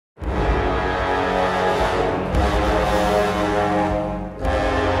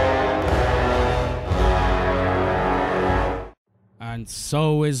And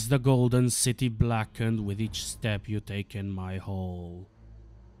so is the golden city blackened with each step you take in my hall.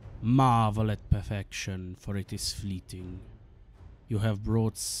 Marvel at perfection, for it is fleeting. You have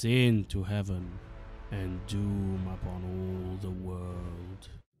brought sin to heaven, and doom upon all the world.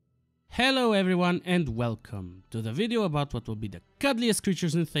 Hello everyone, and welcome to the video about what will be the cuddliest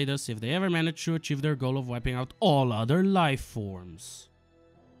creatures in Thedas if they ever manage to achieve their goal of wiping out all other life forms.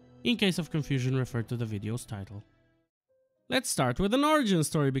 In case of confusion, refer to the video's title. Let's start with an origin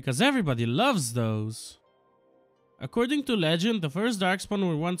story, because everybody loves those. According to legend, the first Darkspawn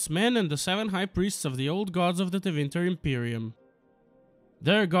were once men and the 7 high priests of the old gods of the Tevinter Imperium.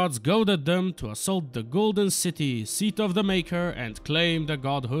 Their gods goaded them to assault the Golden City, seat of the Maker, and claim the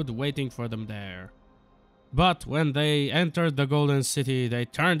godhood waiting for them there. But when they entered the Golden City, they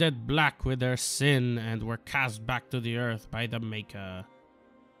turned it black with their sin and were cast back to the earth by the Maker.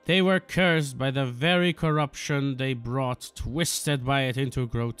 They were cursed by the very corruption they brought, twisted by it into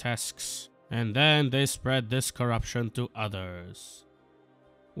grotesques, and then they spread this corruption to others.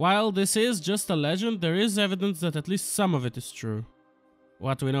 While this is just a legend, there is evidence that at least some of it is true.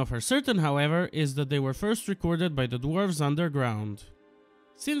 What we know for certain, however, is that they were first recorded by the dwarves underground.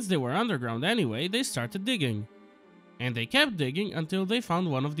 Since they were underground anyway, they started digging. And they kept digging until they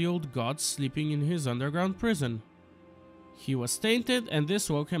found one of the old gods sleeping in his underground prison. He was tainted and this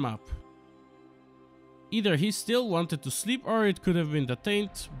woke him up. Either he still wanted to sleep or it could have been the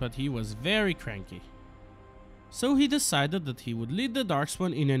taint, but he was very cranky. So he decided that he would lead the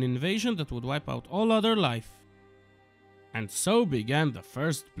Darkspawn in an invasion that would wipe out all other life. And so began the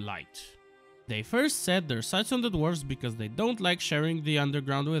first blight. They first set their sights on the dwarves because they don't like sharing the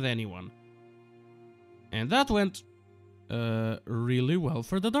underground with anyone. And that went really well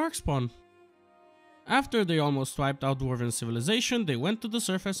for the Darkspawn. After they almost wiped out dwarven civilization, they went to the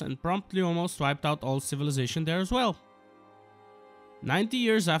surface and promptly almost wiped out all civilization there as well. 90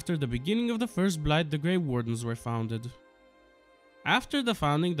 years after the beginning of the first blight, the Grey Wardens were founded. After the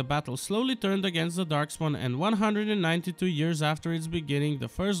founding, the battle slowly turned against the Darkspawn, and 192 years after its beginning, the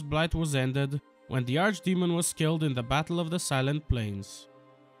first blight was ended when the Archdemon was killed in the Battle of the Silent Plains.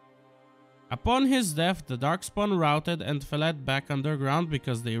 Upon his death, the Darkspawn routed and fled back underground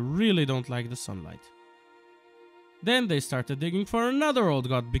because they really don't like the sunlight. Then they started digging for another old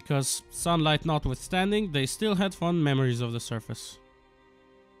god because, sunlight notwithstanding, they still had fond memories of the surface.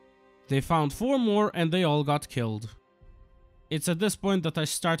 They found 4 more and they all got killed. It's at this point that I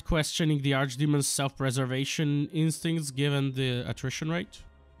start questioning the Archdemon's self-preservation instincts given the attrition rate.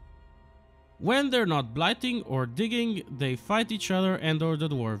 When they're not blighting or digging, they fight each other and or the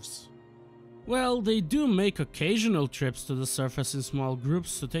dwarves. Well, they do make occasional trips to the surface in small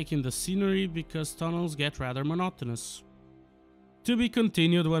groups to take in the scenery because tunnels get rather monotonous. To be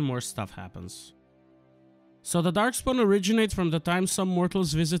continued when more stuff happens. So the Darkspawn originate from the time some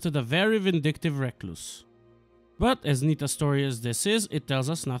mortals visited a very vindictive recluse. But as neat a story as this is, it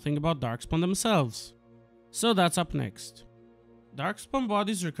tells us nothing about Darkspawn themselves. So that's up next. Darkspawn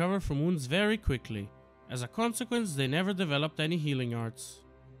bodies recover from wounds very quickly. As a consequence, they never developed any healing arts.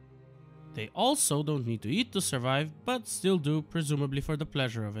 They also don't need to eat to survive, but still do, presumably for the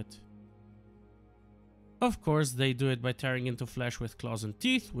pleasure of it. Of course, they do it by tearing into flesh with claws and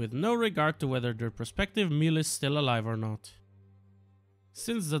teeth, with no regard to whether their prospective meal is still alive or not.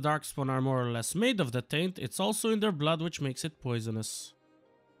 Since the Darkspawn are more or less made of the taint, it's also in their blood, which makes it poisonous.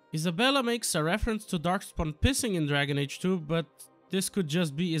 Isabella makes a reference to Darkspawn pissing in Dragon Age 2, but this could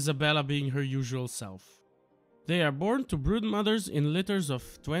just be Isabella being her usual self. They are born to broodmothers in litters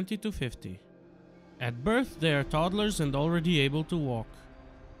of 20 to 50. At birth, they are toddlers and already able to walk.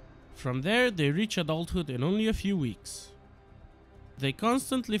 From there, they reach adulthood in only a few weeks. They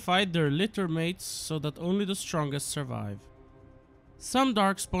constantly fight their litter mates so that only the strongest survive. Some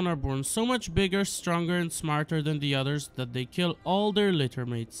Darkspawn are born so much bigger, stronger, and smarter than the others that they kill all their litter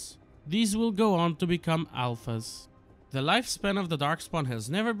mates. These will go on to become alphas. The lifespan of the Darkspawn has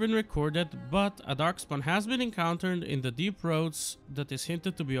never been recorded, but a Darkspawn has been encountered in the deep roads that is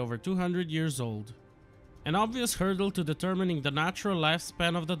hinted to be over 200 years old. An obvious hurdle to determining the natural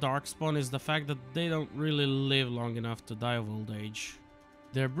lifespan of the Darkspawn is the fact that they don't really live long enough to die of old age.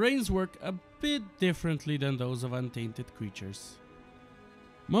 Their brains work a bit differently than those of untainted creatures.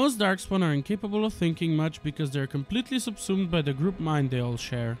 Most Darkspawn are incapable of thinking much because they are completely subsumed by the group mind they all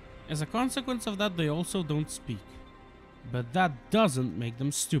share. As a consequence of that, they also don't speak. But that doesn't make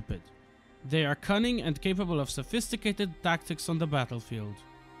them stupid. They are cunning and capable of sophisticated tactics on the battlefield.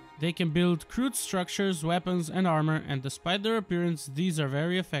 They can build crude structures, weapons, and armor, and despite their appearance, these are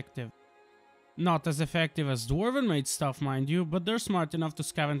very effective. Not as effective as dwarven made stuff, mind you, but they're smart enough to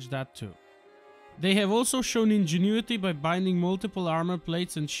scavenge that too. They have also shown ingenuity by binding multiple armor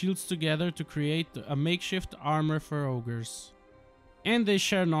plates and shields together to create a makeshift armor for ogres. And they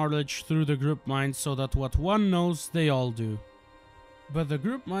share knowledge through the group mind so that what one knows, they all do. But the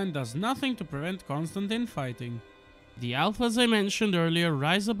group mind does nothing to prevent constant infighting. The alphas I mentioned earlier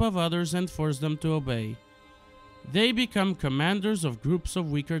rise above others and force them to obey. They become commanders of groups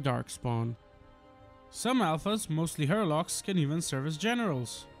of weaker Darkspawn. Some alphas, mostly Hurlocks, can even serve as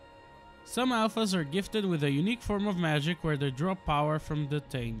generals. Some alphas are gifted with a unique form of magic where they draw power from the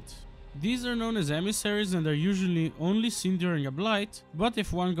Taint. These are known as emissaries and are usually only seen during a blight, but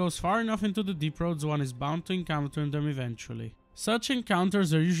if one goes far enough into the deep roads, one is bound to encounter them eventually. Such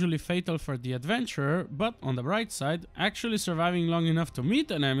encounters are usually fatal for the adventurer, but on the bright side, actually surviving long enough to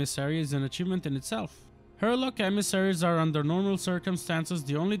meet an emissary is an achievement in itself. Hurlock emissaries are under normal circumstances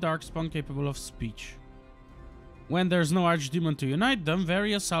the only Darkspawn capable of speech. When there's no archdemon to unite them,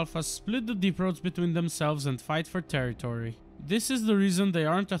 various alphas split the deep roads between themselves and fight for territory. This is the reason they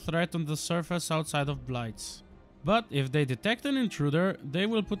aren't a threat on the surface outside of blights. But if they detect an intruder, they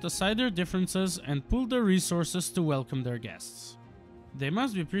will put aside their differences and pool their resources to welcome their guests. They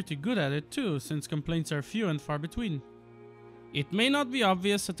must be pretty good at it too, since complaints are few and far between. It may not be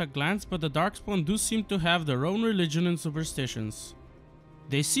obvious at a glance, but the Darkspawn do seem to have their own religion and superstitions.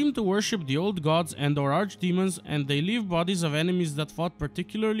 They seem to worship the old gods and or archdemons, and they leave bodies of enemies that fought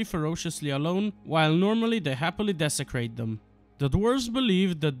particularly ferociously alone, while normally they happily desecrate them. The dwarves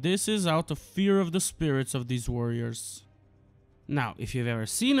believe that this is out of fear of the spirits of these warriors. Now, if you've ever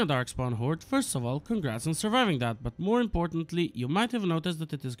seen a Darkspawn horde, first of all, congrats on surviving that, but more importantly, you might have noticed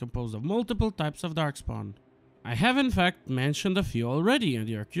that it is composed of multiple types of Darkspawn. I have in fact mentioned a few already, and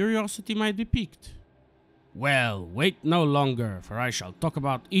your curiosity might be piqued. Well, wait no longer, for I shall talk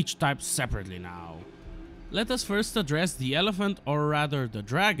about each type separately now. Let us first address the elephant, or rather the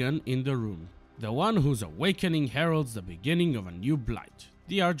dragon, in the room. The one whose awakening heralds the beginning of a new blight,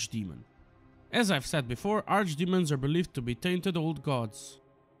 the archdemon. As I've said before, archdemons are believed to be tainted old gods.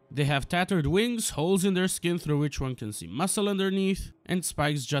 They have tattered wings, holes in their skin through which one can see muscle underneath, and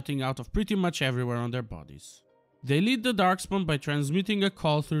spikes jutting out of pretty much everywhere on their bodies. They lead the Darkspawn by transmitting a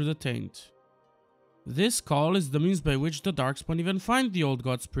call through the Taint. This call is the means by which the Darkspawn even find the old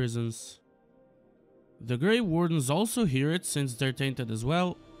god's prisons. The Grey Wardens also hear it since they're tainted as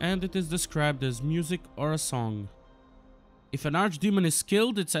well, and it is described as music or a song. If an archdemon is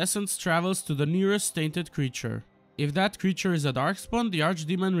killed, its essence travels to the nearest tainted creature. If that creature is a Darkspawn, the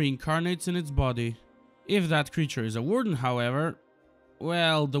archdemon reincarnates in its body. If that creature is a warden, however,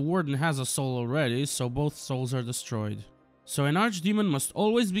 well, the warden has a soul already, so both souls are destroyed. So an archdemon must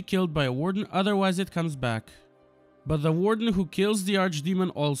always be killed by a warden, otherwise it comes back. But the warden who kills the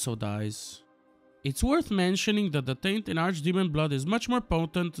archdemon also dies. It's worth mentioning that the taint in archdemon blood is much more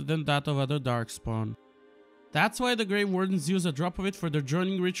potent than that of other Darkspawn. That's why the Grey Wardens use a drop of it for their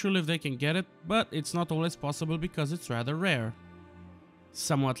joining ritual if they can get it, but it's not always possible because it's rather rare.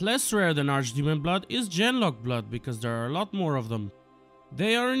 Somewhat less rare than archdemon blood is genlock blood because there are a lot more of them.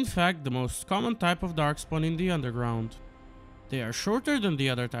 They are in fact the most common type of Darkspawn in the underground. They are shorter than the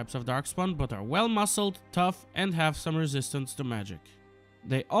other types of Darkspawn but are well muscled, tough, and have some resistance to magic.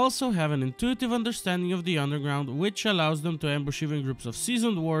 They also have an intuitive understanding of the underground, which allows them to ambush even groups of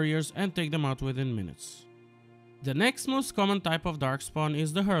seasoned warriors and take them out within minutes. The next most common type of Darkspawn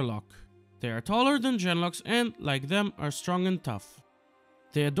is the Hurlock. They are taller than genlocks and, like them, are strong and tough.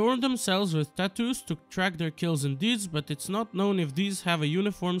 They adorn themselves with tattoos to track their kills and deeds, but it's not known if these have a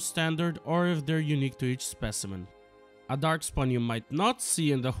uniform standard or if they're unique to each specimen. A Darkspawn you might not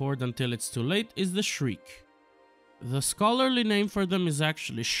see in the horde until it's too late is the Shriek. The scholarly name for them is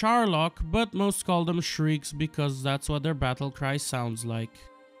actually Sharlock, but most call them Shrieks because that's what their battle cry sounds like.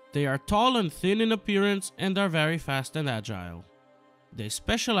 They are tall and thin in appearance and are very fast and agile. They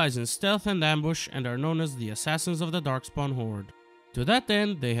specialize in stealth and ambush and are known as the assassins of the Darkspawn horde. To that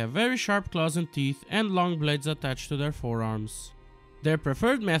end, they have very sharp claws and teeth and long blades attached to their forearms. Their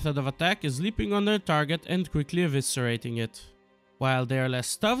preferred method of attack is leaping on their target and quickly eviscerating it. While they are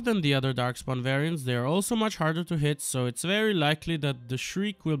less tough than the other Darkspawn variants, they are also much harder to hit, so it's very likely that the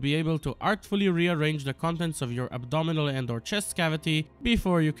Shriek will be able to artfully rearrange the contents of your abdominal and or chest cavity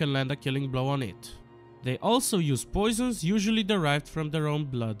before you can land a killing blow on it. They also use poisons usually derived from their own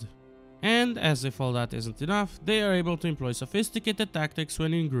blood. And as if all that isn't enough, they are able to employ sophisticated tactics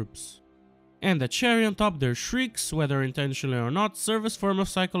when in groups. And the cherry on top, their shrieks, whether intentionally or not, serve as a form of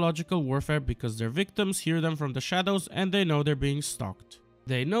psychological warfare because their victims hear them from the shadows and they know they're being stalked.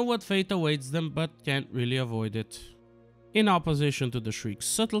 They know what fate awaits them but can't really avoid it. In opposition to the shriek's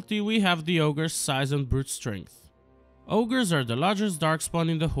subtlety, we have the ogre's size and brute strength. Ogres are the largest Darkspawn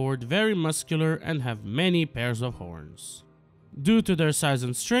in the Horde, very muscular and have many pairs of horns. Due to their size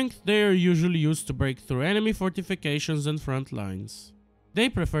and strength, they are usually used to break through enemy fortifications and front lines. They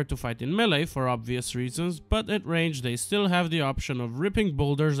prefer to fight in melee for obvious reasons, but at range they still have the option of ripping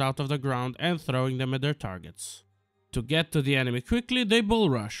boulders out of the ground and throwing them at their targets. To get to the enemy quickly, they bull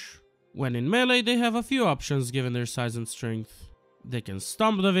rush. When in melee, they have a few options given their size and strength. They can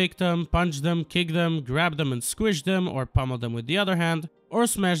stomp the victim, punch them, kick them, grab them and squish them, or pummel them with the other hand, or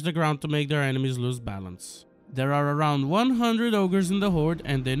smash the ground to make their enemies lose balance. There are around 100 ogres in the Horde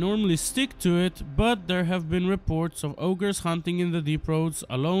and they normally stick to it, but there have been reports of ogres hunting in the deep roads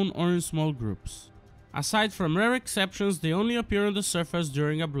alone or in small groups. Aside from rare exceptions, they only appear on the surface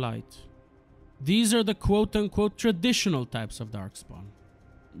during a blight. These are the quote-unquote traditional types of Darkspawn.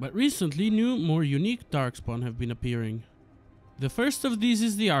 But recently, new, more unique Darkspawn have been appearing. The first of these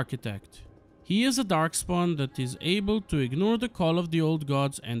is the Architect. He is a Darkspawn that is able to ignore the call of the old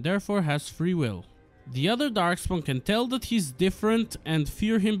gods and therefore has free will. The other Darkspawn can tell that he's different and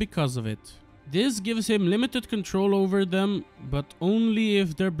fear him because of it. This gives him limited control over them, but only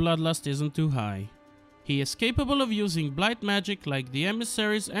if their bloodlust isn't too high. He is capable of using blight magic like the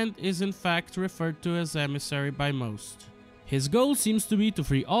emissaries and is in fact referred to as emissary by most. His goal seems to be to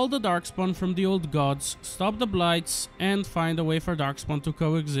free all the Darkspawn from the old gods, stop the blights, and find a way for Darkspawn to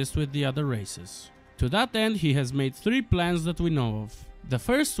coexist with the other races. To that end, he has made 3 plans that we know of. The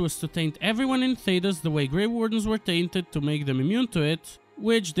first was to taint everyone in Thedas the way Grey Wardens were tainted to make them immune to it,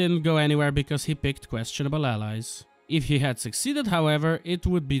 which didn't go anywhere because he picked questionable allies. If he had succeeded, however, it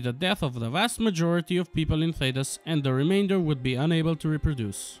would be the death of the vast majority of people in Thedas and the remainder would be unable to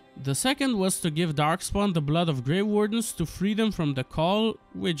reproduce. The second was to give Darkspawn the blood of Grey Wardens to free them from the call,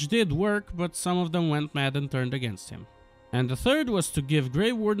 which did work, but some of them went mad and turned against him. And the third was to give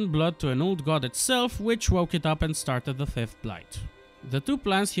Grey Warden blood to an old god itself, which woke it up and started the 5th blight. The 2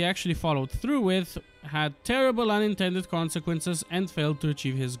 plans he actually followed through with had terrible unintended consequences and failed to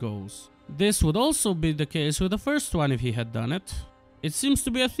achieve his goals. This would also be the case with the first one if he had done it. It seems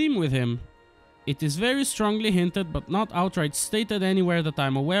to be a theme with him. It is very strongly hinted but not outright stated anywhere that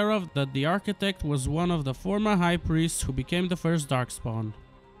I'm aware of that the Architect was one of the former High Priests who became the first Darkspawn.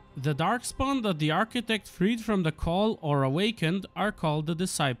 The Darkspawn that the Architect freed from the call or awakened are called the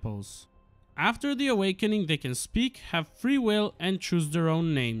Disciples. After the awakening, they can speak, have free will, and choose their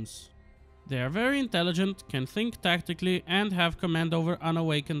own names. They are very intelligent, can think tactically, and have command over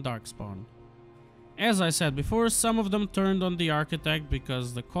unawakened Darkspawn. As I said before, some of them turned on the Architect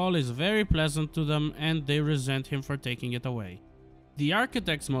because the call is very pleasant to them and they resent him for taking it away. The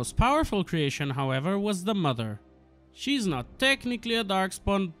Architect's most powerful creation, however, was the Mother. She's not technically a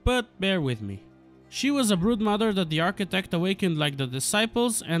Darkspawn, but bear with me. She was a broodmother that the Architect awakened like the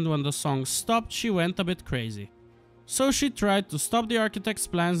Disciples, and when the song stopped, she went a bit crazy. So she tried to stop the Architect's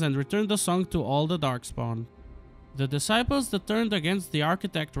plans and returned the song to all the Darkspawn. The Disciples that turned against the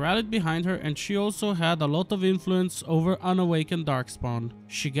Architect rallied behind her, and she also had a lot of influence over unawakened Darkspawn.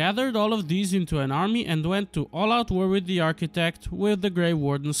 She gathered all of these into an army and went to all-out war with the Architect, with the Grey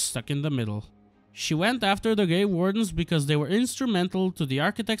Wardens stuck in the middle. She went after the Grey Wardens because they were instrumental to the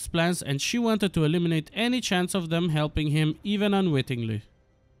Architect's plans and she wanted to eliminate any chance of them helping him, even unwittingly.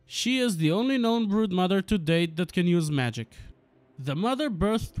 She is the only known broodmother to date that can use magic. The mother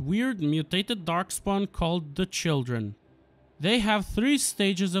birthed weird mutated Darkspawn called the Children. They have 3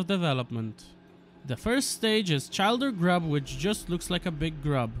 stages of development. The first stage is Childer Grub, which just looks like a big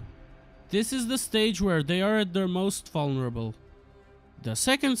grub. This is the stage where they are at their most vulnerable. The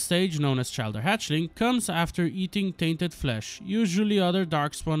second stage, known as Childer Hatchling, comes after eating tainted flesh, usually other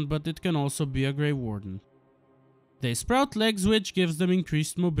Darkspawn, but it can also be a Grey Warden. They sprout legs, which gives them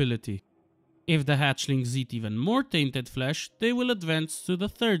increased mobility. If the hatchlings eat even more tainted flesh, they will advance to the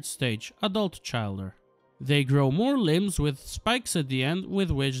third stage, Adult Childer. They grow more limbs with spikes at the end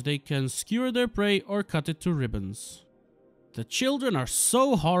with which they can skewer their prey or cut it to ribbons. The children are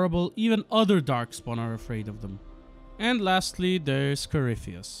so horrible, even other Darkspawn are afraid of them. And lastly, there's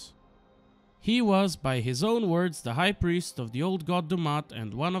Corypheus. He was, by his own words, the high priest of the old god Dumat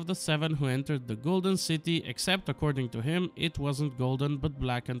and one of the 7 who entered the Golden City, except according to him, it wasn't golden but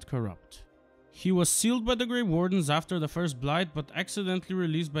black and corrupt. He was sealed by the Grey Wardens after the first blight but accidentally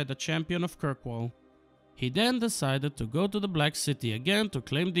released by the champion of Kirkwall. He then decided to go to the Black City again to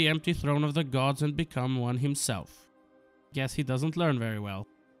claim the empty throne of the gods and become one himself. Guess he doesn't learn very well.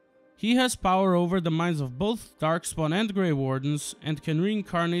 He has power over the minds of both Darkspawn and Grey Wardens and can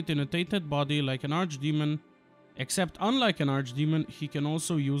reincarnate in a tainted body like an archdemon, except unlike an archdemon, he can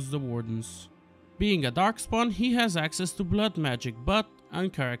also use the Wardens. Being a Darkspawn, he has access to blood magic, but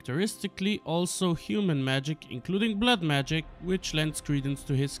uncharacteristically also human magic, including blood magic, which lends credence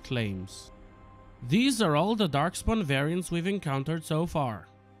to his claims. These are all the Darkspawn variants we've encountered so far.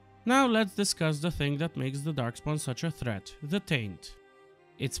 Now let's discuss the thing that makes the Darkspawn such a threat, the Taint.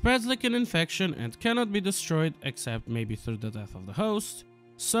 It spreads like an infection and cannot be destroyed except maybe through the death of the host,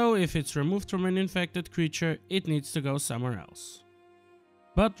 so if it's removed from an infected creature, it needs to go somewhere else.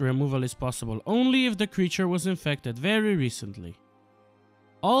 But removal is possible only if the creature was infected very recently.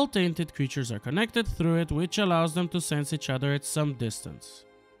 All tainted creatures are connected through it, which allows them to sense each other at some distance.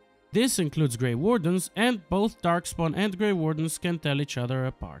 This includes Grey Wardens, and both Darkspawn and Grey Wardens can tell each other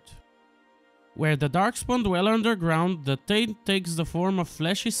apart. Where the Darkspawn dwell underground, the Taint takes the form of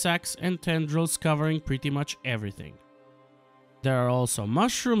fleshy sacs and tendrils covering pretty much everything. There are also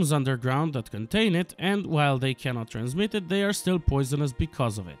mushrooms underground that contain it, and while they cannot transmit it, they are still poisonous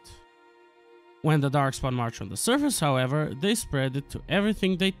because of it. When the Darkspawn march on the surface, however, they spread it to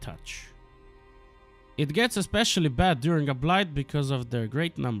everything they touch. It gets especially bad during a blight because of their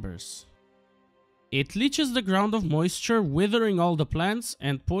great numbers. It leaches the ground of moisture, withering all the plants,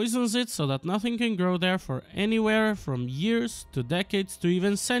 and poisons it so that nothing can grow there for anywhere from years to decades to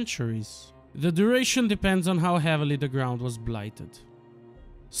even centuries. The duration depends on how heavily the ground was blighted.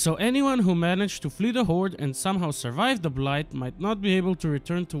 So anyone who managed to flee the horde and somehow survived the blight might not be able to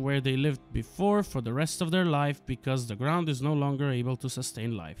return to where they lived before for the rest of their life because the ground is no longer able to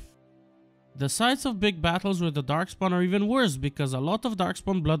sustain life. The sites of big battles with the Darkspawn are even worse because a lot of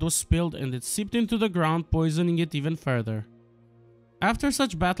Darkspawn blood was spilled and it seeped into the ground, poisoning it even further. After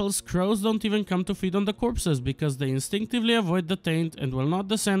such battles, crows don't even come to feed on the corpses because they instinctively avoid the Taint and will not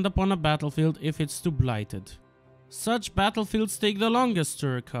descend upon a battlefield if it's too blighted. Such battlefields take the longest to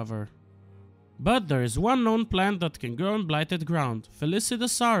recover. But there is one known plant that can grow in blighted ground,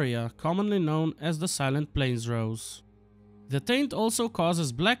 Felicidasaria, commonly known as the Silent Plains Rose. The Taint also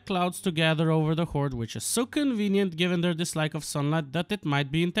causes black clouds to gather over the horde, which is so convenient given their dislike of sunlight that it might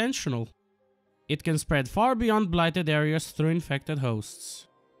be intentional. It can spread far beyond blighted areas through infected hosts.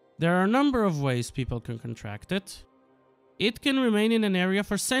 There are a number of ways people can contract it. It can remain in an area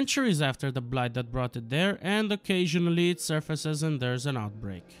for centuries after the blight that brought it there, and occasionally it surfaces and there's an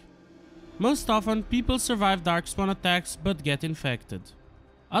outbreak. Most often, people survive Darkspawn attacks but get infected.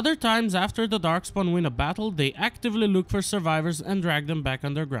 Other times, after the Darkspawn win a battle, they actively look for survivors and drag them back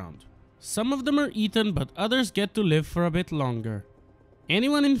underground. Some of them are eaten, but others get to live for a bit longer.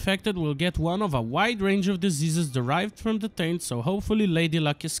 Anyone infected will get one of a wide range of diseases derived from the Taint, so hopefully Lady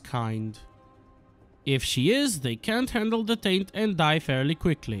Luck is kind. If she is, they can't handle the Taint and die fairly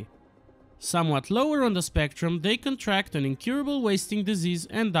quickly. Somewhat lower on the spectrum, they contract an incurable wasting disease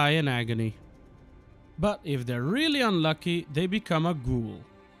and die in agony. But if they're really unlucky, they become a ghoul.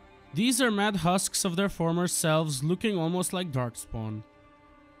 These are mad husks of their former selves, looking almost like Darkspawn.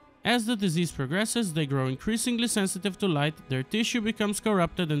 As the disease progresses, they grow increasingly sensitive to light, their tissue becomes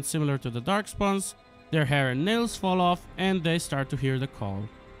corrupted and similar to the Darkspawn's, their hair and nails fall off, and they start to hear the call.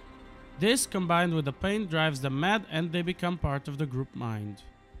 This, combined with the pain, drives them mad and they become part of the group mind.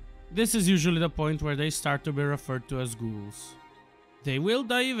 This is usually the point where they start to be referred to as ghouls. They will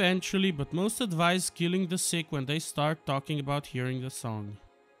die eventually, but most advise killing the sick when they start talking about hearing the song.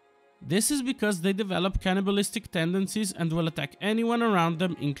 This is because they develop cannibalistic tendencies and will attack anyone around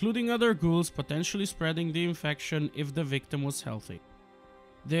them, including other ghouls, potentially spreading the infection if the victim was healthy.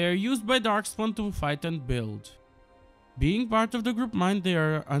 They are used by Darkspawn to fight and build. Being part of the group mind, they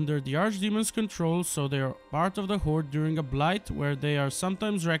are under the Archdemon's control, so they are part of the horde during a blight where they are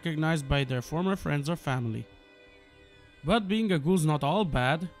sometimes recognized by their former friends or family. But being a ghoul's not all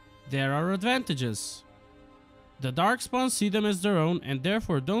bad, there are advantages. The Darkspawn see them as their own and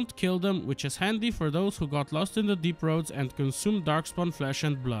therefore don't kill them, which is handy for those who got lost in the deep roads and consumed Darkspawn flesh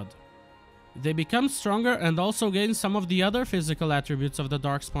and blood. They become stronger and also gain some of the other physical attributes of the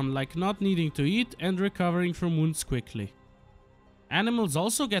Darkspawn, like not needing to eat and recovering from wounds quickly. Animals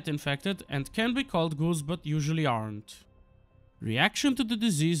also get infected and can be called ghouls but usually aren't. Reaction to the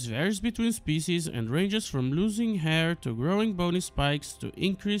disease varies between species and ranges from losing hair to growing bony spikes to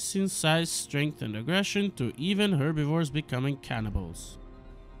increase in size, strength and aggression to even herbivores becoming cannibals.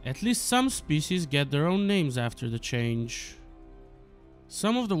 At least some species get their own names after the change.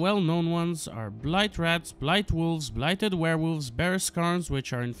 Some of the well-known ones are blight rats, blight wolves, blighted werewolves, bear skarns,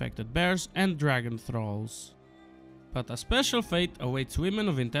 which are infected bears, and dragon thralls. But a special fate awaits women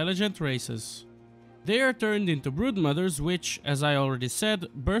of intelligent races. They are turned into broodmothers which, as I already said,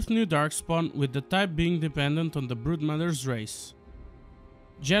 birth new Darkspawn, with the type being dependent on the broodmother's race.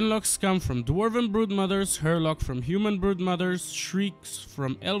 Genlocks come from dwarven broodmothers, Hurlock from human broodmothers, Shrieks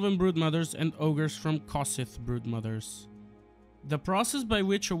from elven broodmothers, and Ogres from Kossith broodmothers. The process by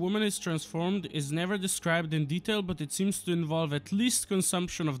which a woman is transformed is never described in detail, but it seems to involve at least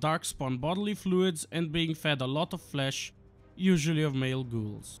consumption of Darkspawn bodily fluids and being fed a lot of flesh, usually of male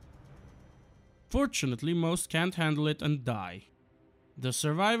ghouls. Fortunately, most can't handle it and die. The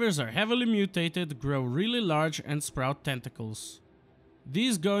survivors are heavily mutated, grow really large and sprout tentacles.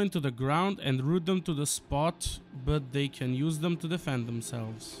 These go into the ground and root them to the spot, but they can use them to defend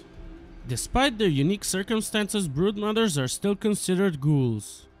themselves. Despite their unique circumstances, broodmothers are still considered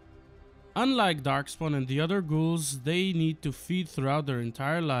ghouls. Unlike Darkspawn and the other ghouls, they need to feed throughout their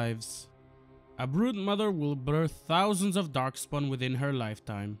entire lives. A broodmother will birth thousands of Darkspawn within her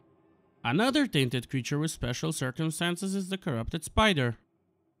lifetime. Another tainted creature with special circumstances is the corrupted spider.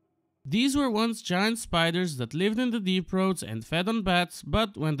 These were once giant spiders that lived in the deep roads and fed on bats,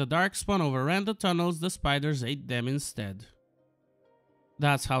 but when the Darkspawn overran the tunnels, the spiders ate them instead.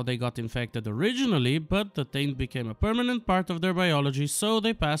 That's how they got infected originally, but the taint became a permanent part of their biology, so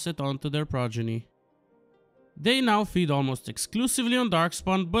they pass it on to their progeny. They now feed almost exclusively on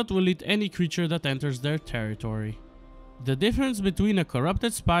Darkspawn, but will eat any creature that enters their territory. The difference between a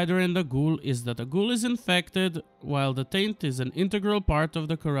corrupted spider and a ghoul is that a ghoul is infected, while the taint is an integral part of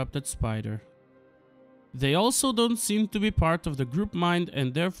the corrupted spider. They also don't seem to be part of the group mind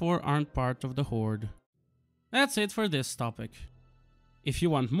and therefore aren't part of the horde. That's it for this topic. If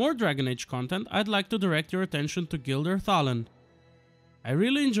you want more Dragon Age content, I'd like to direct your attention to Gilder Thallen. I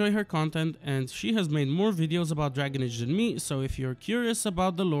really enjoy her content and she has made more videos about Dragon Age than me, so if you're curious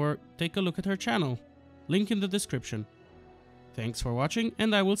about the lore, take a look at her channel. Link in the description. Thanks for watching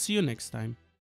and I will see you next time.